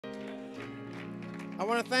I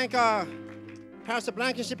want to thank Pastor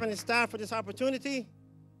Blankenship and his staff for this opportunity.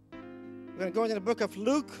 We're going to go into the book of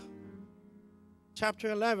Luke,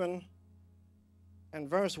 chapter 11, and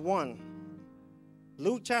verse 1.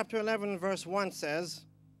 Luke chapter 11, verse 1 says,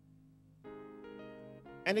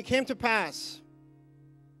 "And it came to pass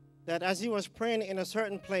that as he was praying in a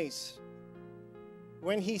certain place,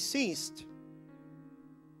 when he ceased,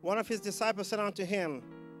 one of his disciples said unto him,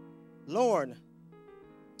 Lord,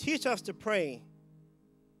 teach us to pray,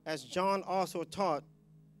 as John also taught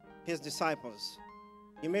his disciples."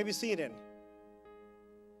 You may be seated.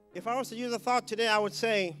 If I was to use a thought today, I would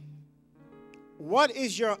say, what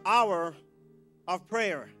is your hour of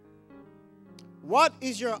prayer? What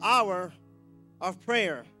is your hour of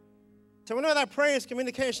prayer? So we know that prayer is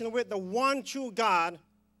communication with the one true God,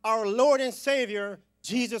 our Lord and Savior,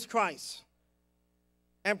 Jesus Christ.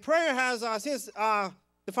 And prayer has, since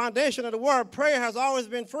the foundation of the world, prayer has always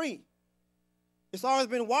been free. It's always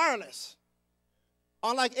been wireless.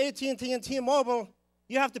 Unlike AT&T and T-Mobile,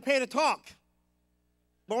 you have to pay to talk.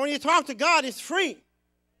 But when you talk to God, it's free.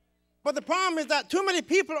 But the problem is that too many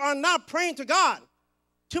people are not praying to God.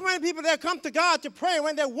 Too many people that come to God to pray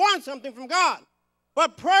when they want something from God.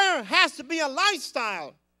 But prayer has to be a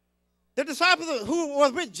lifestyle. The disciples who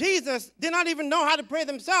was with Jesus did not even know how to pray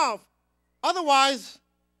themselves. Otherwise,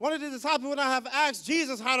 one of the disciples would not have asked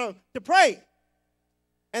Jesus how to pray.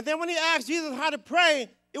 And then when he asked Jesus how to pray,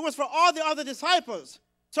 it was for all the other disciples.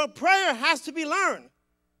 So prayer has to be learned.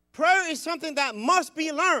 Prayer is something that must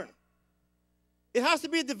be learned. It has to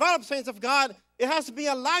be developed, saints of God. It has to be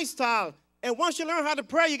a lifestyle. And once you learn how to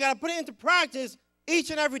pray, you got to put it into practice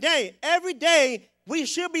each and every day. Every day, we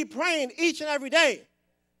should be praying each and every day.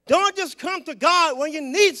 Don't just come to God when you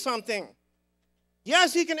need something.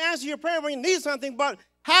 Yes, he can answer your prayer when you need something, but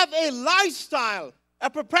have a lifestyle, a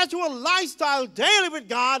perpetual lifestyle daily with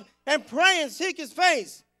God, and pray and seek his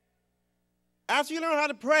face. After you learn how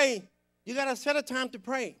to pray, you got to set a time to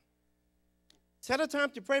pray. Set a time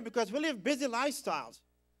to pray because we live busy lifestyles.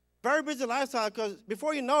 Very busy lifestyle because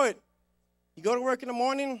before you know it, you go to work in the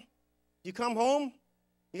morning, you come home,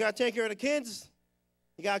 you got to take care of the kids,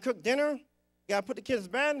 you got to cook dinner, you got to put the kids to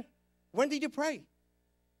bed. When did you pray?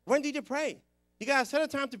 When did you pray? You got to set a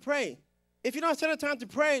time to pray. If you don't set a time to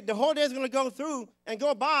pray, the whole day is going to go through and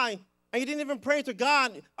go by, and you didn't even pray to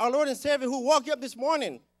God, our Lord and Savior, who woke you up this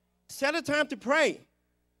morning. Set a time to pray.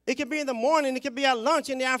 It could be in the morning. It could be at lunch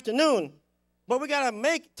in the afternoon. But we got to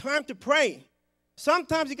make time to pray.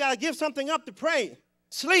 Sometimes you got to give something up to pray.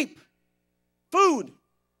 Sleep, food,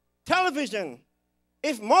 television.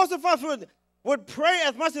 If most of us would pray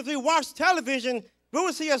as much as we watch television, we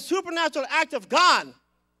would see a supernatural act of God.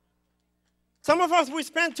 Some of us, we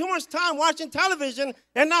spend too much time watching television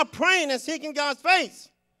and not praying and seeking God's face.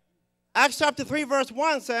 Acts chapter 3, verse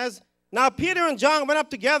 1 says, "Now Peter and John went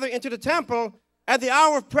up together into the temple at the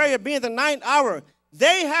hour of prayer, being the ninth hour."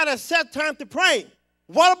 They had a set time to pray.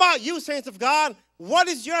 What about you, saints of God? What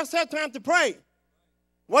is your set time to pray?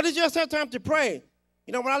 What is your set time to pray?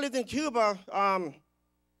 You know, when I lived in Cuba, I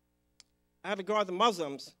had to guard the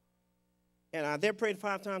Muslims, and they prayed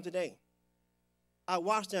 5 times a day. I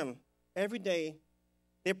watched them every day.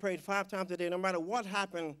 They prayed 5 times a day. No matter what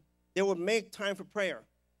happened, they would make time for prayer.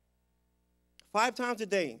 5 times a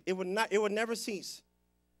day. It would never cease.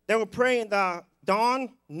 They would pray in the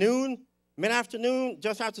dawn, noon, mid-afternoon,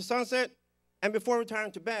 just after sunset, and before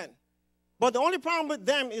retiring to bed. But the only problem with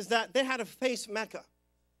them is that they had to face Mecca.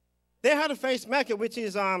 They had to face Mecca, which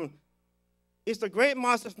is the great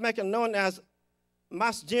mosque of Mecca known as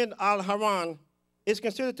Masjid al-Haram. It's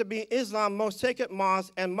considered to be Islam's most sacred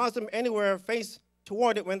mosque, and Muslims anywhere face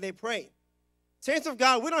toward it when they pray. Saints of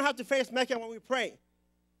God, we don't have to face Mecca when we pray.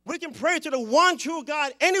 We can pray to the one true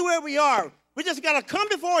God anywhere we are. We just got to come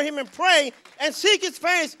before him and pray and seek his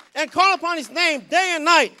face and call upon his name day and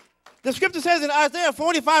night. The scripture says in Isaiah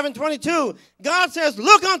 45 and 22, God says,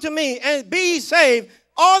 "Look unto me and be ye saved,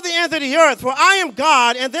 all the ends of the earth, for I am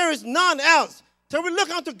God and there is none else." So we look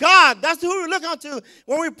unto God. That's who we look unto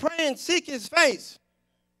when we pray and seek his face.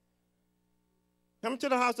 Come to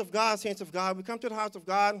the house of God, saints of God. We come to the house of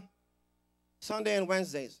God Sunday and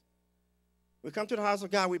Wednesdays. We come to the house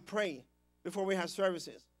of God, we pray before we have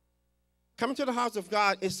services. Coming to the house of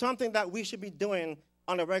God is something that we should be doing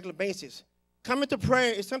on a regular basis. Coming to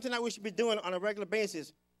prayer is something that we should be doing on a regular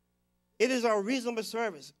basis. It is a reasonable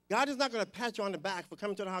service. God is not going to pat you on the back for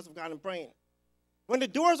coming to the house of God and praying. When the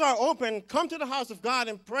doors are open, come to the house of God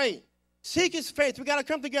and pray. Seek his face. We got to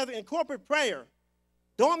come together in corporate prayer.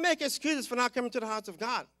 Don't make excuses for not coming to the house of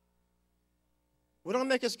God. We don't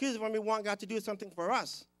make excuses when we want God to do something for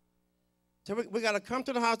us. So we got to come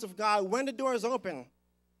to the house of God when the door is open.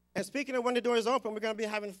 And speaking of when the door is open, we're going to be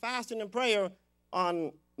having fasting and prayer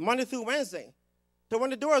on Monday through Wednesday. So when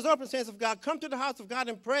the door is open, saints of God, come to the house of God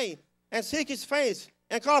and pray and seek his face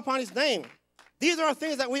and call upon his name. These are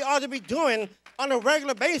things that we ought to be doing on a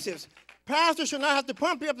regular basis. Pastors should not have to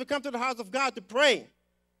pump you up to come to the house of God to pray.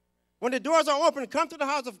 When the doors are open, come to the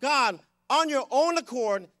house of God on your own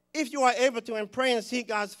accord if you are able to, and pray and seek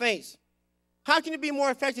God's face. How can you be more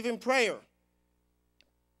effective in prayer?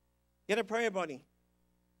 Get a prayer buddy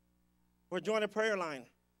or join a prayer line.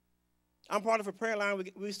 I'm part of a prayer line.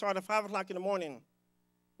 We start at 5 o'clock in the morning.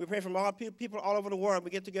 We pray from all people all over the world. We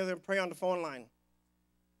get together and pray on the phone line.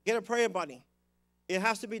 Get a prayer buddy. It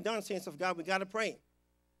has to be done, saints of God. We got to pray.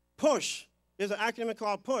 Push. There's an acronym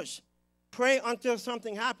called PUSH. Pray until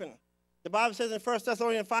something happens. The Bible says in 1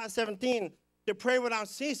 Thessalonians 5:17 to pray without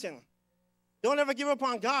ceasing. Don't ever give up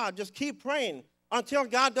on God. Just keep praying until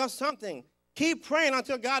God does something. Keep praying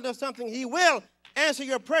until God does something. He will answer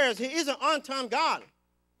your prayers. He is an on-time God.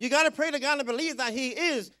 You got to pray to God and believe that he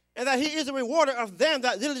is, and that he is a rewarder of them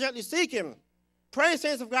that diligently seek him. Pray,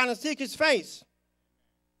 saints of God, and seek his face.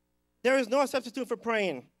 There is no substitute for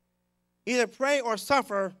praying. Either pray or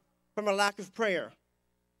suffer from a lack of prayer.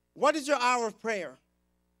 What is your hour of prayer?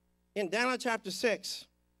 In Daniel chapter 6,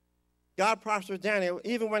 God prospered Daniel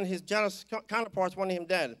even when his jealous counterparts wanted him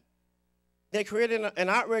dead. They created an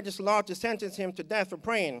outrageous law to sentence him to death for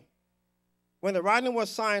praying. When the writing was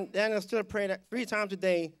signed, Daniel still prayed 3 times a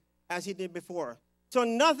day as he did before. So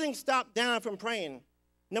nothing stopped Daniel from praying.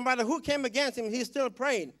 No matter who came against him, he still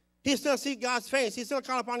prayed. He still seek God's face. He still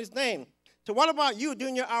called upon his name. So what about you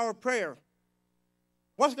during your hour of prayer?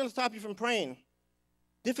 What's going to stop you from praying?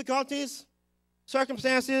 Difficulties?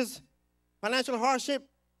 Circumstances? Financial hardship?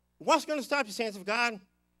 What's going to stop you, saints of God?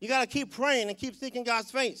 You got to keep praying and keep seeking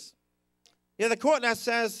God's face. There's a quote that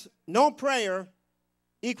says, no prayer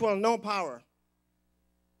equal no power.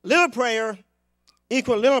 Little prayer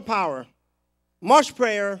equal little power. Much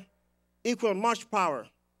prayer equal much power.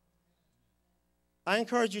 I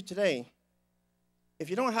encourage you today, if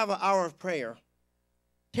you don't have an hour of prayer,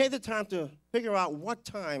 take the time to figure out what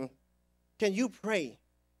time can you pray.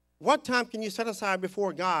 What time can you set aside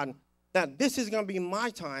before God that this is going to be my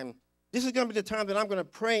time. This is going to be the time that I'm going to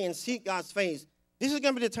pray and seek God's face. This is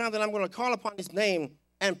going to be the time that I'm going to call upon his name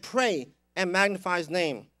and pray and magnify his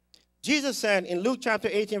name. Jesus said in Luke chapter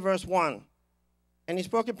 18, verse 1, and he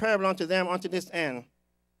spoke a parable unto them unto this end,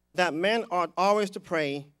 that men ought always to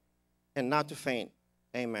pray and not to faint.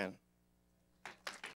 Amen.